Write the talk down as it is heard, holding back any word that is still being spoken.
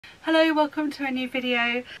Hello, welcome to a new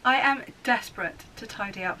video. I am desperate to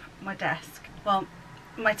tidy up my desk. Well,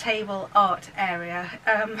 my table art area.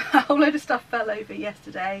 A whole load of stuff fell over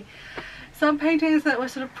yesterday. Some paintings that were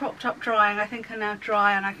sort of propped up drying I think are now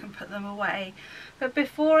dry and I can put them away. But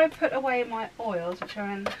before I put away my oils, which are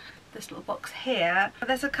in this little box here,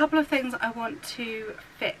 there's a couple of things I want to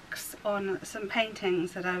fix on some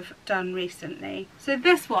paintings that I've done recently. So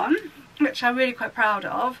this one, which I'm really quite proud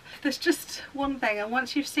of, there's just one thing, and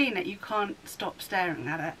once you've seen it you can't stop staring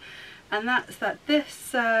at it, and that's that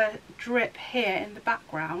this drip here in the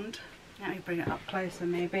background, let me bring it up closer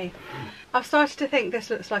maybe, I've started to think this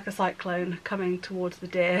looks like a cyclone coming towards the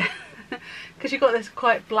deer because you've got this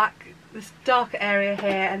quite black, this dark area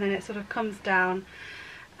here, and then it sort of comes down,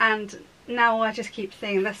 and now I just keep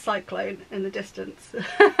seeing this cyclone in the distance.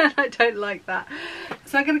 I don't like that.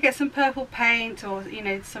 So I'm going to get some purple paint, or you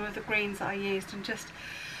know, some of the greens that I used, and just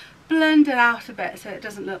blend it out a bit so it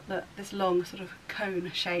doesn't look like this long sort of cone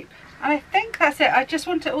shape. And I think that's it. I just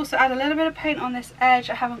want to also add a little bit of paint on this edge.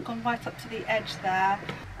 I haven't gone right up to the edge there.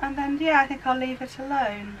 And then yeah, I think I'll leave it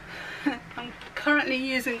alone. I'm currently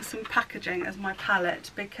using some packaging as my palette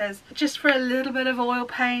because just for a little bit of oil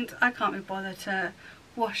paint I can't be bothered to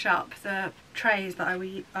wash up the trays that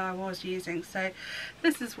I was using, so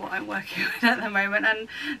this is what I'm working with at the moment, and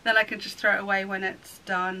then I can just throw it away when it's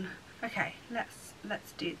done. Okay,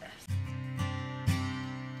 let's do this.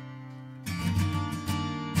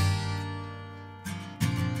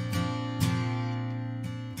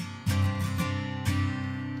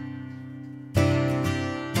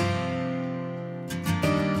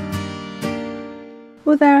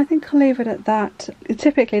 Well there, I think I'll leave it at that.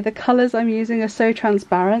 Typically the colours I'm using are so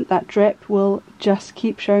transparent that drip will just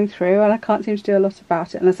keep showing through, and I can't seem to do a lot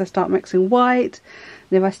about it unless I start mixing white,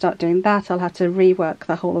 and if I start doing that I'll have to rework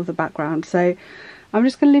the whole of the background. So I'm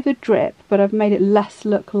just going to leave the drip, but I've made it less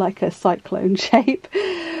look like a cyclone shape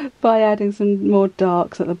by adding some more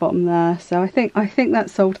darks at the bottom there. So I think that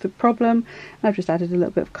solved the problem. I've just added a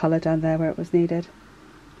little bit of colour down there where it was needed.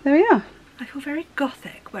 There we are. I feel very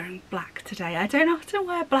gothic wearing black today. I don't often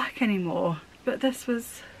wear black anymore, but this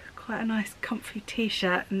was quite a nice comfy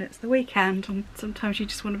t-shirt, and it's the weekend and sometimes you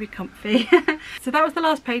just want to be comfy. So that was the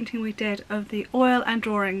last painting we did of the oil and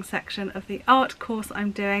drawing section of the art course I'm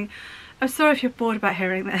doing. I'm sorry if you're bored about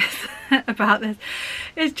hearing this about this.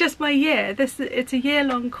 It's just my year. It's a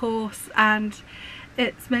year-long course and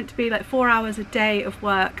it's meant to be like 4 hours a day of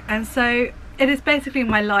work, and so it is basically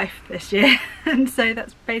my life this year, and so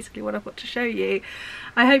that's basically what I've got to show you.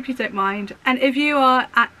 I hope you don't mind, and if you are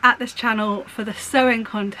at this channel for the sewing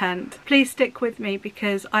content, please stick with me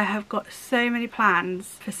because I have got so many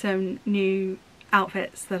plans for some new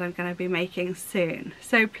outfits that I'm going to be making soon.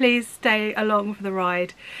 So please stay along for the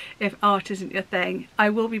ride if art isn't your thing. I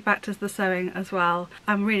will be back to the sewing as well.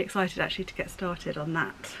 I'm really excited actually to get started on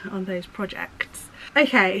that, on those projects.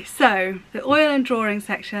 Okay, so the oil and drawing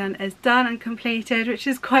section is done and completed, which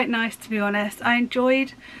is quite nice to be honest. I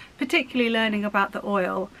enjoyed particularly learning about the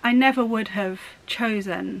oil. I never would have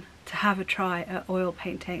chosen to have a try at oil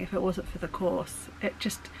painting if it wasn't for the course. It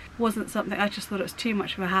just wasn't something, I just thought it was too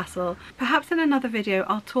much of a hassle. Perhaps in another video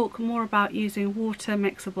I'll talk more about using water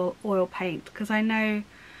mixable oil paint, because I know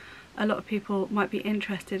a lot of people might be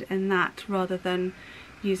interested in that rather than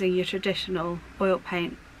using your traditional oil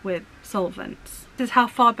paint with solvents. This is how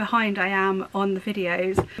far behind I am on the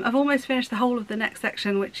videos. I've almost finished the whole of the next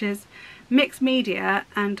section, which is mixed media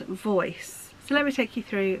and voice. So let me take you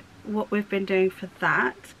through what we've been doing for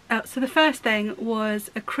that. So the first thing was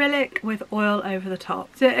acrylic with oil over the top.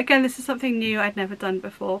 So again, this is something new I'd never done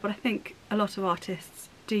before, but I think a lot of artists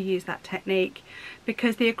do use that technique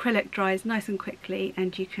because the acrylic dries nice and quickly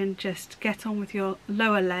and you can just get on with your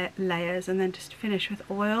lower layers and then just finish with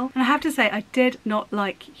oil. And I have to say, I did not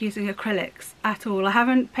like using acrylics at all. I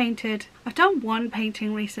haven't painted, I've done one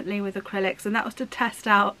painting recently with acrylics, and that was to test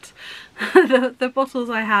out the bottles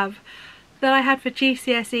I have that I had for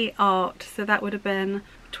GCSE art, so that would have been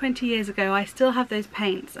 20 years ago. I still have those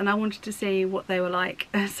paints and I wanted to see what they were like.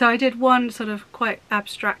 So I did one sort of quite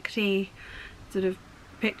abstract-y sort of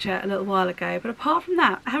picture a little while ago, but apart from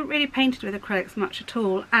that I haven't really painted with acrylics much at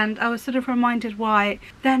all, and I was sort of reminded why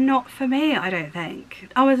they're not for me. I don't think.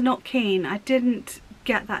 I was not keen. I didn't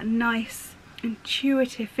get that nice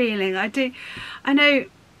intuitive feeling. I know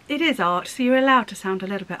it is art, so you're allowed to sound a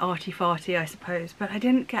little bit arty-farty I suppose, but I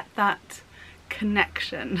didn't get that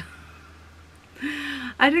connection.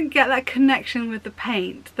 I didn't get that connection with the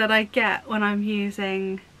paint that I get when I'm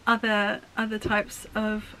using other types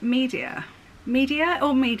of media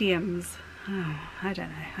or mediums. Oh, I don't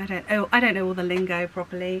know. I don't know all the lingo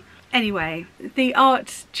properly. Anyway, the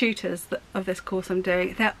art tutors of this course I'm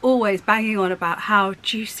doing, they're always banging on about how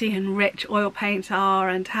juicy and rich oil paints are,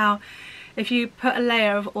 and how if you put a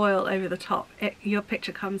layer of oil over the top, your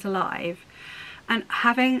picture comes alive. And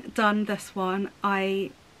having done this one,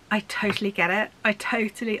 I totally get it. I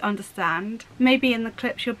totally understand. Maybe in the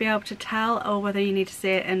clips you'll be able to tell, or whether you need to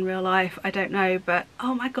see it in real life, I don't know. But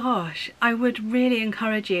oh my gosh, I would really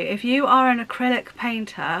encourage you, if you are an acrylic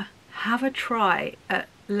painter, have a try at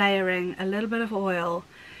layering a little bit of oil,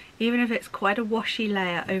 even if it's quite a washy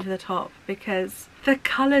layer over the top, because the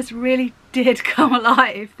colours really did come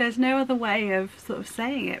alive. There's no other way of sort of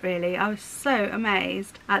saying it really. I was so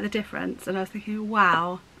amazed at the difference, and I was thinking,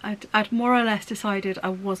 wow, I'd more or less decided I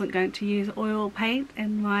wasn't going to use oil paint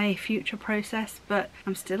in my future process, but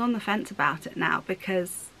I'm still on the fence about it now,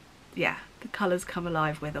 because yeah, the colours come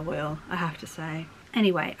alive with oil, I have to say.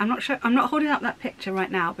 Anyway, I'm not holding up that picture right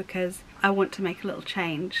now because I want to make a little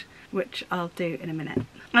change, which I'll do in a minute.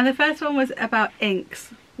 And the first one was about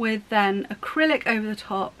inks, with then acrylic over the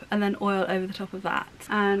top and then oil over the top of that.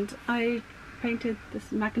 And I painted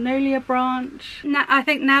this magnolia branch. Now I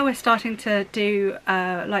think now we're starting to do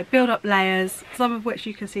like build up layers, some of which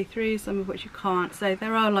you can see through, some of which you can't. So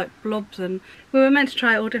there are like blobs, and we were meant to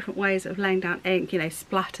try all different ways of laying down ink, you know,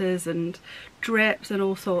 splatters and drips and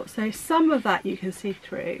all sorts. So some of that you can see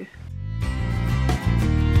through.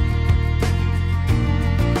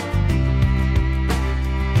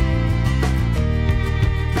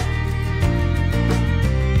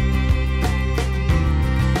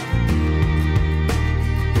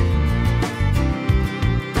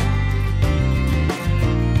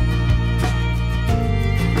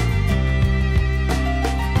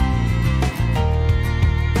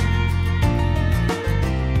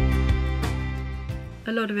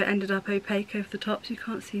 A lot of it ended up opaque over the top, so you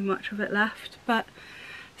can't see much of it left, but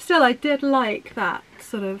still I did like that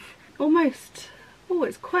sort of almost, oh,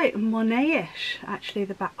 it's quite Monet-ish actually.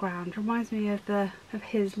 The background reminds me of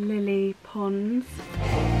his lily ponds.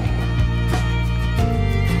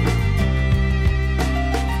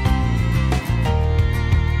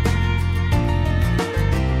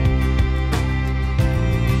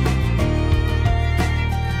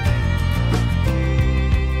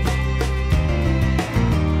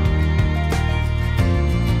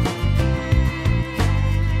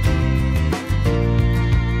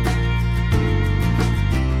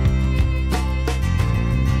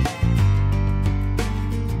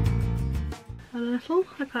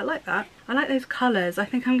 I quite like that. I like those colours. I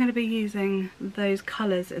think I'm going to be using those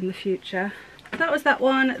colours in the future. That was that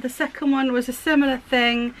one. The second one was a similar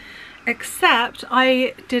thing, except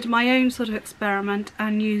I did my own sort of experiment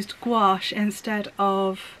and used gouache instead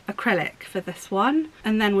of acrylic for this one,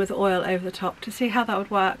 and then with oil over the top to see how that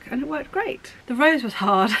would work, and it worked great. The rose was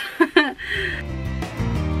hard.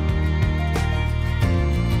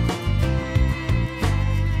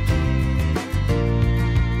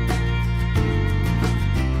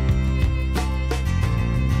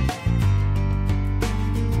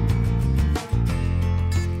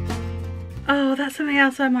 Oh, that's something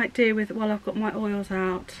else I might do with while I've got my oils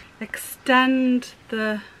out. Extend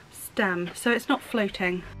the stem so it's not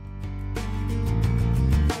floating.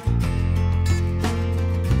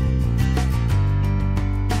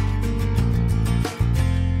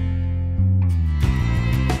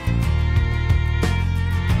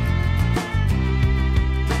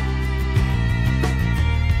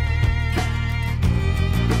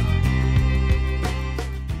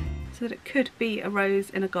 So that it could be a rose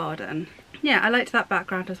in a garden. Yeah, I liked that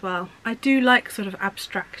background as well. I do like sort of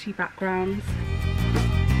abstract-y backgrounds.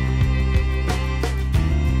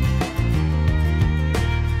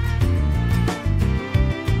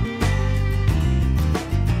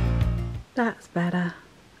 That's better.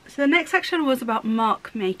 So the next section was about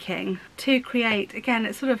mark making, to create, again,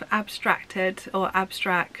 it's sort of abstracted or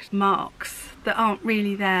abstract marks that aren't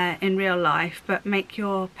really there in real life but make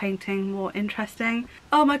your painting more interesting.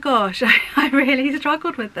 Oh my gosh, I really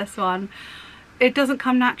struggled with this one. It doesn't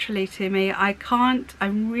come naturally to me.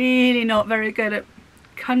 I'm really not very good at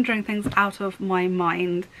conjuring things out of my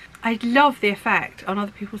mind. I love the effect on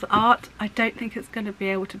other people's art. I don't think it's going to be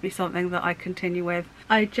able to be something that I continue with.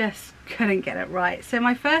 I just couldn't get it right. So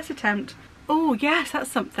my first attempt, oh yes,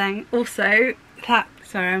 that's something. Also,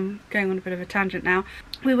 sorry, I'm going on a bit of a tangent now.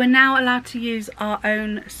 We were now allowed to use our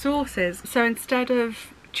own sources. So instead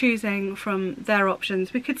of choosing from their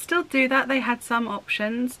options, we could still do that. They had some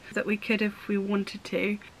options that we could if we wanted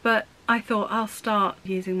to, but I thought I'll start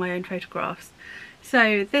using my own photographs.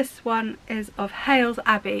 So this one is of Hales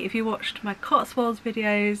Abbey. If you watched my Cotswolds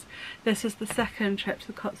videos, this is the second trip to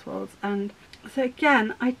the Cotswolds. And so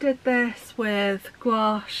again, I did this with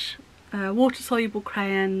gouache, water-soluble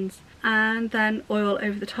crayons, and then oil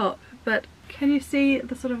over the top. But can you see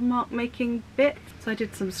the sort of mark making bit? So I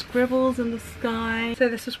did some scribbles in the sky. So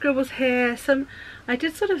there's some scribbles here. I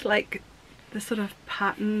did sort of like the sort of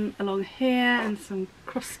pattern along here and some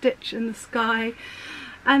cross stitch in the sky.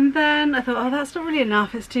 And then I thought, oh, that's not really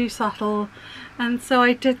enough, it's too subtle. And so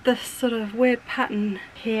I did this sort of weird pattern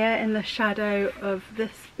here in the shadow of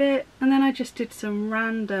this bit. And then I just did some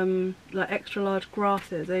random, like extra large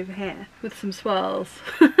grasses over here with some swirls.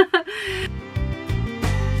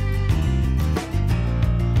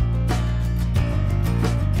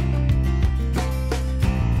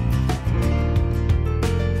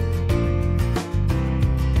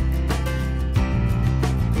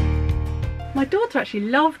 My daughter actually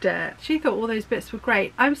loved it. She thought all those bits were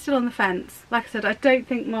great. I'm still on the fence. Like I said, I don't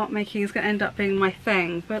think mark making is going to end up being my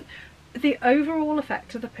thing, but the overall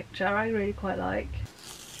effect of the picture I really quite like.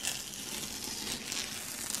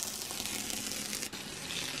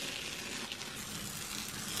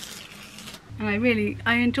 And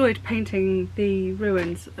I enjoyed painting the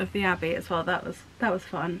ruins of the abbey as well. That was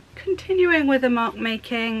fun. Continuing with the mark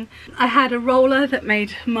making, I had a roller that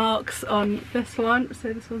made marks on this one.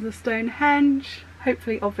 So this was a Stonehenge,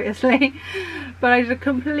 hopefully, obviously, but I did a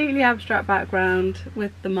completely abstract background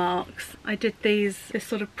with the marks. I did this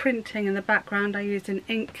sort of printing in the background. I used an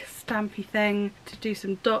ink stampy thing to do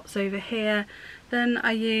some dots over here. Then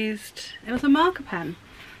I used, it was a marker pen,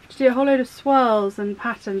 to do a whole load of swirls and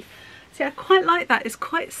patterns. See, I quite like that. It's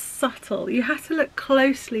quite subtle. You have to look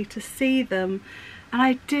closely to see them, and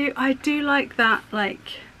I do like that.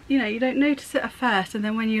 Like, you know, you don't notice it at first, and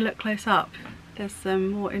then when you look close up, there's some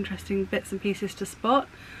more interesting bits and pieces to spot.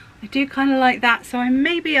 I do kind of like that, so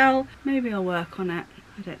maybe I'll work on it.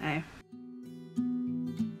 I don't know.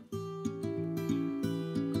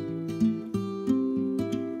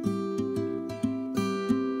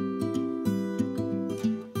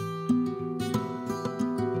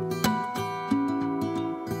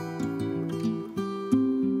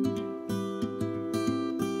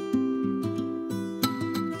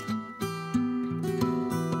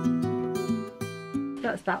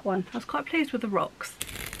 That's that one. I was quite pleased with the rocks.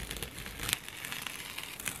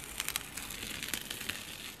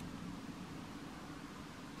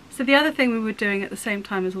 So the other thing we were doing at the same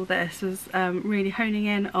time as all this was really honing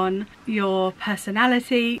in on your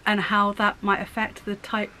personality and how that might affect the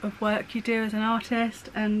type of work you do as an artist,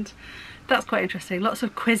 and that's quite interesting. Lots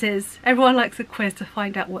of quizzes. Everyone likes a quiz to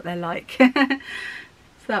find out what they're like.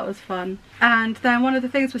 So that was fun. And then one of the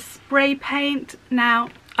things was spray paint. Now,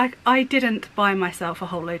 I didn't buy myself a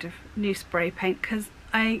whole load of new spray paint because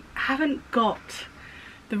I haven't got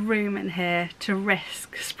the room in here to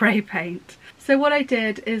risk spray paint. So what I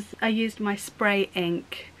did is I used my spray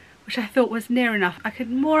ink, which I thought was near enough. I could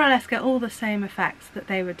more or less get all the same effects that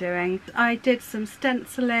they were doing. I did some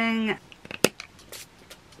stenciling.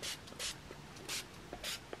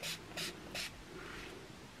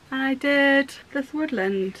 And I did this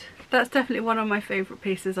woodland. That's definitely one of my favourite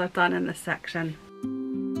pieces I've done in this section.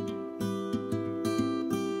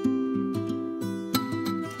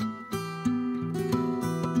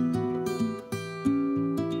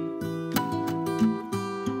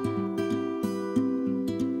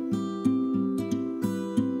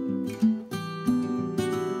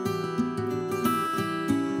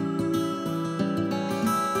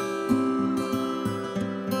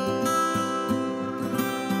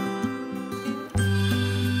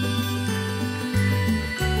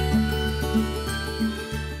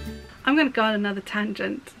 I'm going to go on another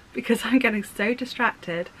tangent because I'm getting so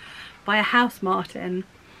distracted by a house martin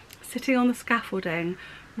sitting on the scaffolding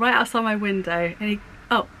right outside my window, and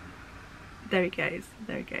oh, there he goes,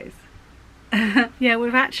 there he goes. Yeah,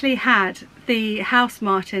 we've actually had the house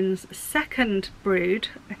martin's second brood,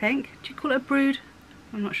 I think. Do you call it a brood?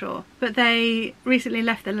 I'm not sure. But they recently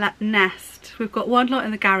left the nest. We've got one lot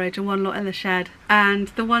in the garage and one lot in the shed. And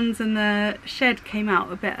the ones in the shed came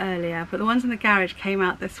out a bit earlier, but the ones in the garage came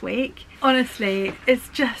out this week. Honestly, it's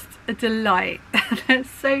just a delight. They're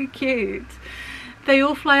so cute. They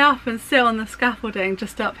all fly up and sit on the scaffolding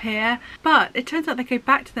just up here. But it turns out they go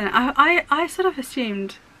back to the nest. I sort of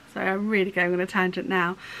assumed, sorry, I'm really going on a tangent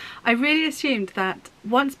now. I really assumed that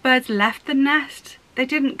once birds left the nest, they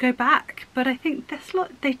didn't go back, but I think this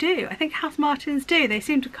lot they do. I think house martins do. They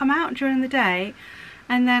seem to come out during the day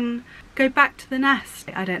and then go back to the nest.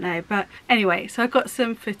 I don't know, but anyway, so I got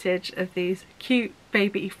some footage of these cute,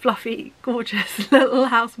 baby, fluffy, gorgeous little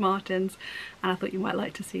house martins, and I thought you might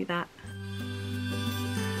like to see that.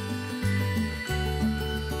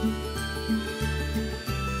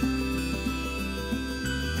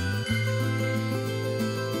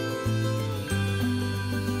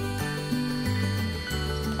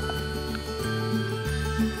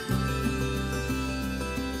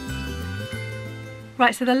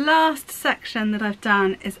 Right, so the last section that I've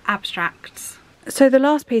done is abstracts. So the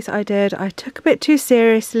last piece I did, I took a bit too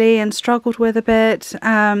seriously and struggled with a bit. So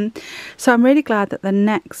I'm really glad that the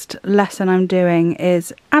next lesson I'm doing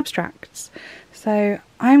is abstracts. So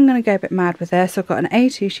I'm going to go a bit mad with this. I've got an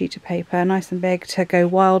A2 sheet of paper, nice and big, to go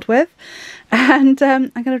wild with. And I'm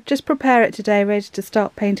going to just prepare it today, ready to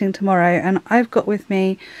start painting tomorrow. And I've got with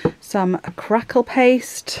me some crackle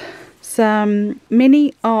paste, some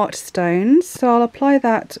mini art stones. So I'll apply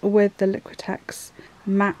that with the Liquitex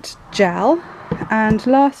matte gel. And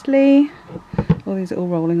lastly, all these are all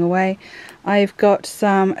rolling away, I've got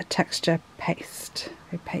some texture paste,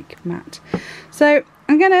 opaque matte. So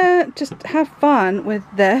I'm gonna just have fun with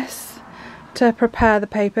this to prepare the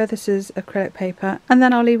paper. This is acrylic paper, and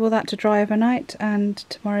then I'll leave all that to dry overnight and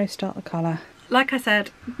tomorrow start the colour. Like I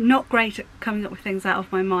said, not great at coming up with things out of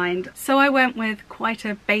my mind, so I went with quite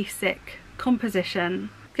a basic composition,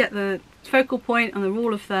 get the focal point on the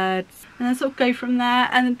rule of thirds, and then sort of go from there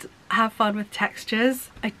and have fun with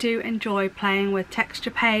textures. I do enjoy playing with texture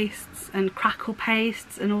pastes and crackle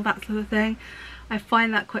pastes and all that sort of thing. I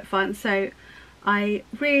find that quite fun, so I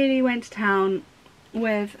really went to town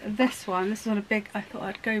with this one. This is on a big, I thought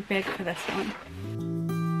I'd go big for this one.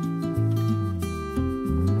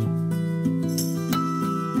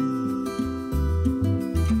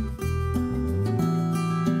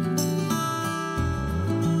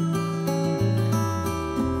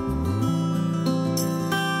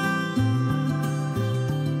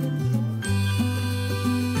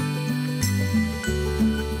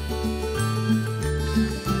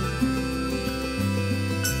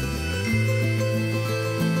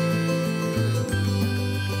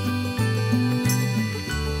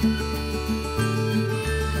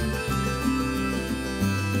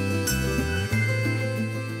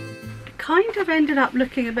 Kind of ended up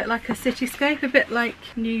looking a bit like a cityscape, a bit like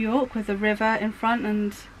New York with a river in front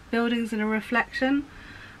and buildings and a reflection.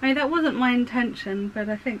 I mean, that wasn't my intention, but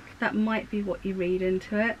I think that might be what you read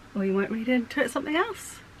into it, or you might read into it something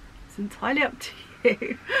else. It's entirely up to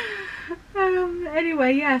you.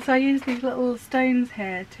 Anyway, yeah, so I used these little stones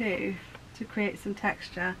here too to create some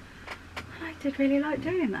texture. I did really like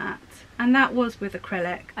doing that. And that was with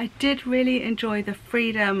acrylic. I did really enjoy the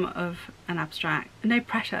freedom of an abstract. No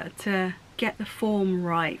pressure to get the form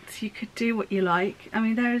right. You could do what you like. I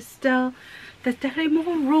mean, there's definitely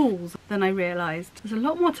more rules than I realised. There's a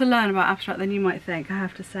lot more to learn about abstract than you might think, I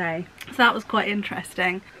have to say. So that was quite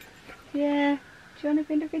interesting. Yeah, do you want to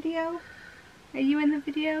be in the video? Are you in the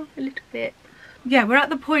video? A little bit. Yeah, we're at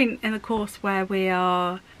the point in the course where we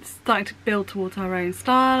are starting to build towards our own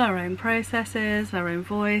style, our own processes, our own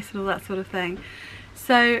voice and all that sort of thing.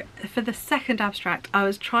 So for the second abstract, I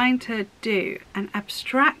was trying to do an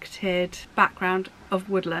abstracted background of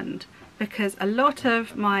woodland, because a lot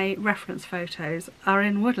of my reference photos are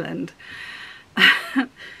in woodland.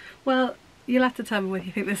 Well, you'll have to tell me whether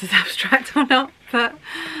you think this is abstract or not, but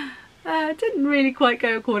it didn't really quite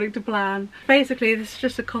go according to plan. Basically, this is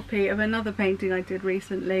just a copy of another painting I did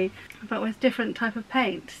recently, but with different type of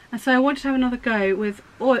paint. And so I wanted to have another go with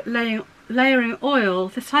layering oil,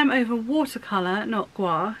 this time over watercolour, not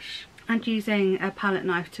gouache, and using a palette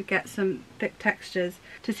knife to get some thick textures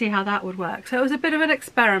to see how that would work. So it was a bit of an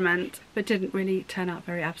experiment, but didn't really turn out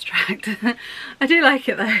very abstract. I do like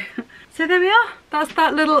it though. So there we are. That's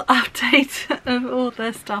that little update of all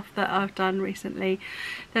the stuff that I've done recently.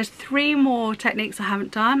 There's 3 more techniques I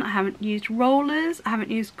haven't done. I haven't used rollers, I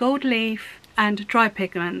haven't used gold leaf and dry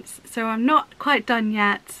pigments. So I'm not quite done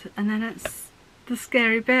yet, and then it's the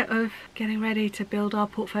scary bit of getting ready to build our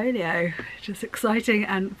portfolio, which is exciting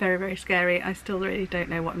and very, very scary. I still really don't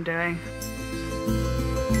know what I'm doing.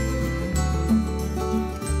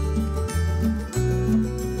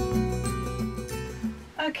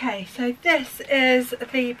 Okay, so this is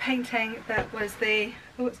the painting that was the,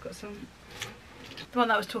 oh, it's got some, the one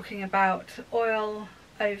that I was talking about, oil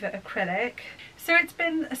over acrylic. So it's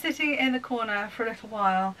been sitting in the corner for a little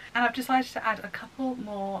while, and I've decided to add a couple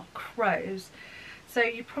more crows. So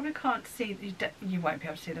you probably can't see, you won't be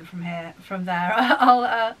able to see them from here, from there.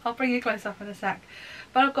 I'll bring you close up in a sec.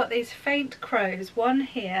 But I've got these faint crows, one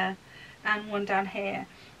here and one down here.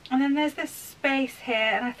 And then there's this space here,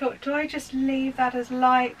 and I thought, do I just leave that as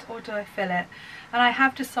light or do I fill it? And I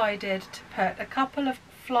have decided to put a couple of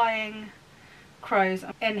flying crows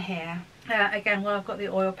in here. Again, while I've got the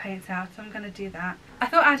oil paints out, so I'm going to do that. I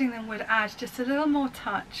thought adding them would add just a little more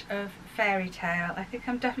touch of fairy tale. I think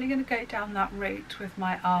I'm definitely going to go down that route with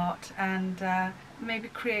my art, and maybe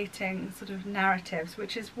creating sort of narratives,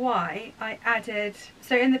 which is why I added,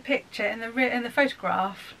 so in the picture, in the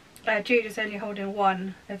photograph, Jude is only holding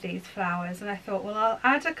one of these flowers, and I thought, well, I'll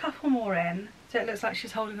add a couple more in so it looks like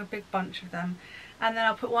she's holding a big bunch of them. And then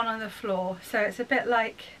I'll put one on the floor, so it's a bit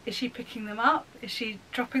like, is she picking them up? Is she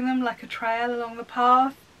dropping them like a trail along the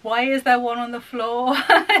path? Why is there one on the floor?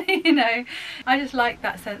 You know, I just like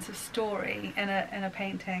that sense of story in a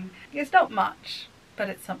painting. It's not much, but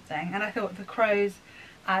it's something. And I thought the crows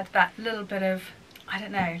add that little bit of, I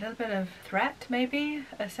don't know, a little bit of threat maybe,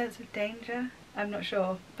 a sense of danger. I'm not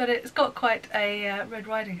sure, but it's got quite a Red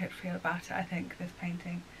Riding Hood feel about it, I think, this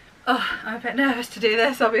painting. Oh, I'm a bit nervous to do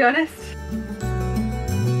this, I'll be honest.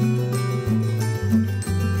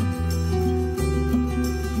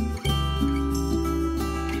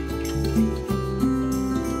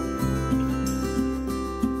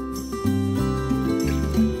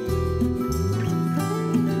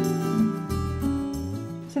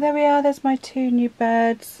 So there we are, there's my 2 new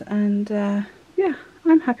birds, and yeah,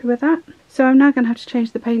 I'm happy with that. So I'm now going to have to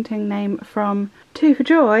change the painting name from 2 for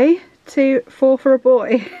Joy to 4 for a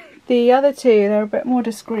Boy. The other 2, they're a bit more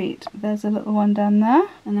discreet. There's a little one down there,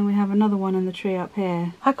 and then we have another one in the tree up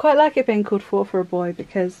here. I quite like it being called 4 for a Boy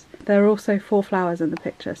because there are also 4 flowers in the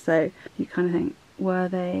picture, so you kind of think, were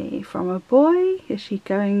they from a boy? Is she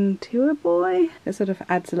going to a boy? It sort of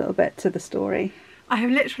adds a little bit to the story. I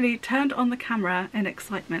have literally turned on the camera in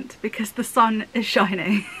excitement because the sun is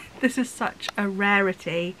shining. This is such a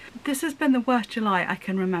rarity. This has been the worst July I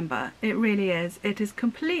can remember. It really is. It is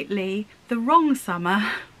completely the wrong summer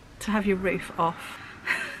to have your roof off.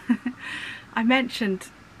 I mentioned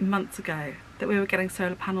months ago that we were getting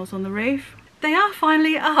solar panels on the roof. They are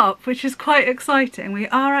finally up, which is quite exciting. We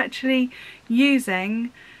are actually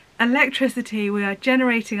using electricity, we are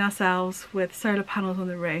generating ourselves with solar panels on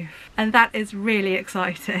the roof, and that is really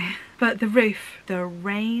exciting. But the roof, the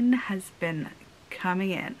rain has been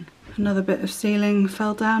coming in. Another bit of ceiling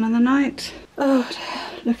fell down in the night. Oh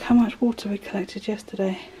dear, look how much water we collected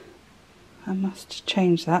yesterday. I must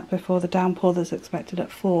change that before the downpour that's expected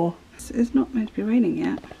at 4. It's not meant to be raining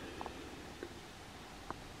yet.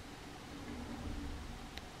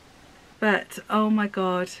 But oh my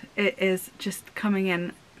god, it is just coming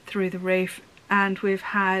in through the roof, and we've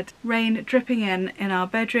had rain dripping in our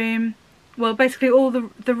bedroom. Well, basically all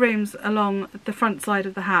the rooms along the front side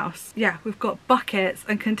of the house. Yeah, we've got buckets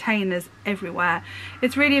and containers everywhere.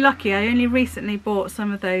 It's really lucky. I only recently bought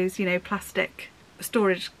some of those, you know, plastic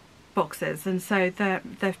storage boxes, and so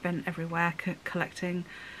they've been everywhere collecting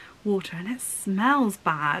water, and it smells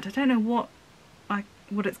bad. I don't know what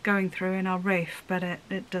it's going through in our roof, but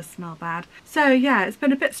it does smell bad. So yeah, it's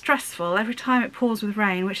been a bit stressful every time it pours with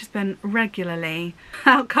rain, which has been regularly.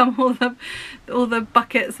 Out come all the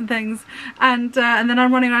buckets and things, and then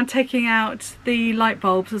I'm running around taking out the light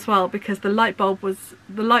bulbs as well, because the light bulbs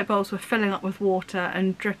were filling up with water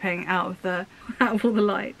and dripping out of all the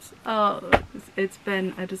lights. Oh, it's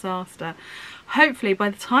been a disaster. Hopefully by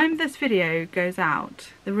the time this video goes out,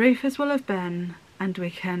 the roofers will have been, and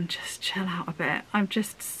we can just chill out a bit. I'm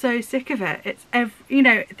just so sick of it. It's you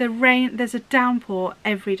know, the rain, there's a downpour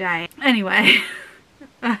every day. Anyway,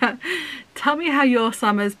 tell me how your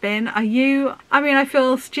summer's been. I mean, I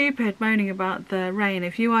feel stupid moaning about the rain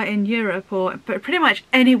if you are in Europe but pretty much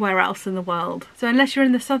anywhere else in the world. So unless you're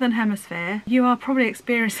in the southern hemisphere, you are probably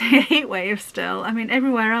experiencing a heat wave still. I mean,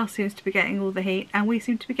 everywhere else seems to be getting all the heat, and we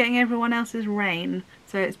seem to be getting everyone else's rain.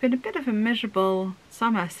 So it's been a bit of a miserable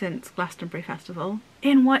summer since Glastonbury Festival.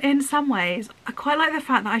 In some ways, I quite like the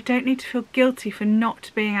fact that I don't need to feel guilty for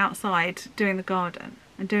not being outside doing the garden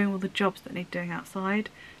and doing all the jobs that need doing outside,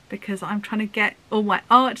 because I'm trying to get all my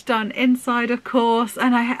art done inside, of course,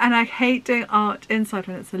 and I hate doing art inside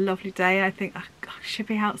when it's a lovely day. I think I should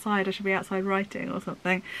be outside, I should be outside writing or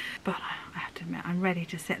something. But I have to admit, I'm ready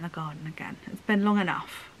to sit in the garden again. It's been long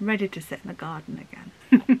enough. I'm ready to sit in the garden again.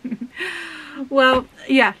 Well,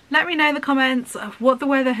 yeah, let me know in the comments of what the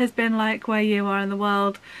weather has been like where you are in the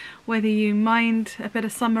world, whether you mind a bit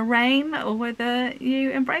of summer rain or whether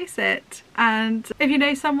you embrace it. And if you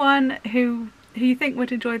know someone who you think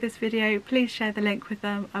would enjoy this video, please share the link with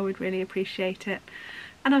them. I would really appreciate it.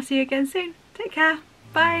 And I'll see you again soon. Take care.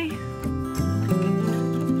 Bye.